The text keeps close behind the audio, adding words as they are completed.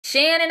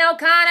Shannon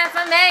O'Connor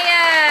for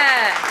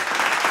mayor.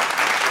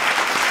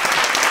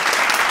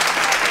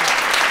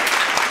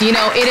 You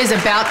know, it is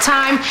about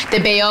time that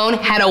Bayonne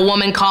had a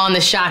woman calling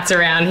the shots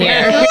around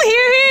here.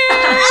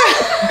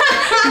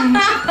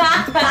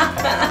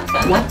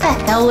 What the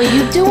hell are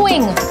you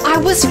doing? I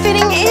was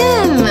fitting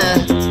in.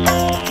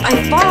 I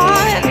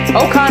thought.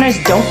 O'Connors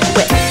don't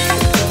quit.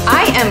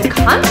 I am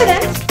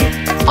confident.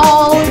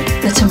 All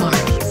the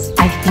tomorrows.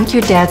 I think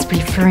your dad's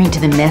referring to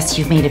the mess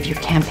you've made of your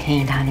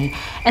campaign, honey,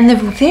 and the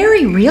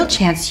very real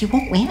chance you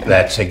won't win.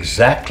 That's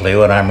exactly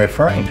what I'm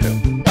referring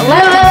to.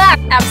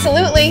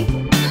 Absolutely.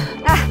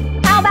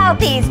 How about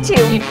these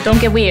two? Don't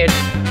get weird.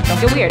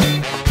 Don't get weird.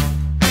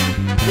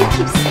 You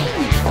keep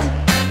saying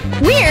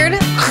that. Weird?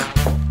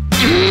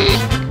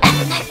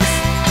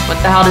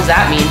 What the hell does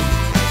that mean?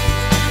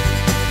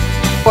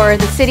 For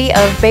the city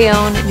of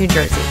Bayonne, New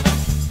Jersey.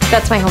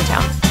 That's my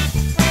hometown.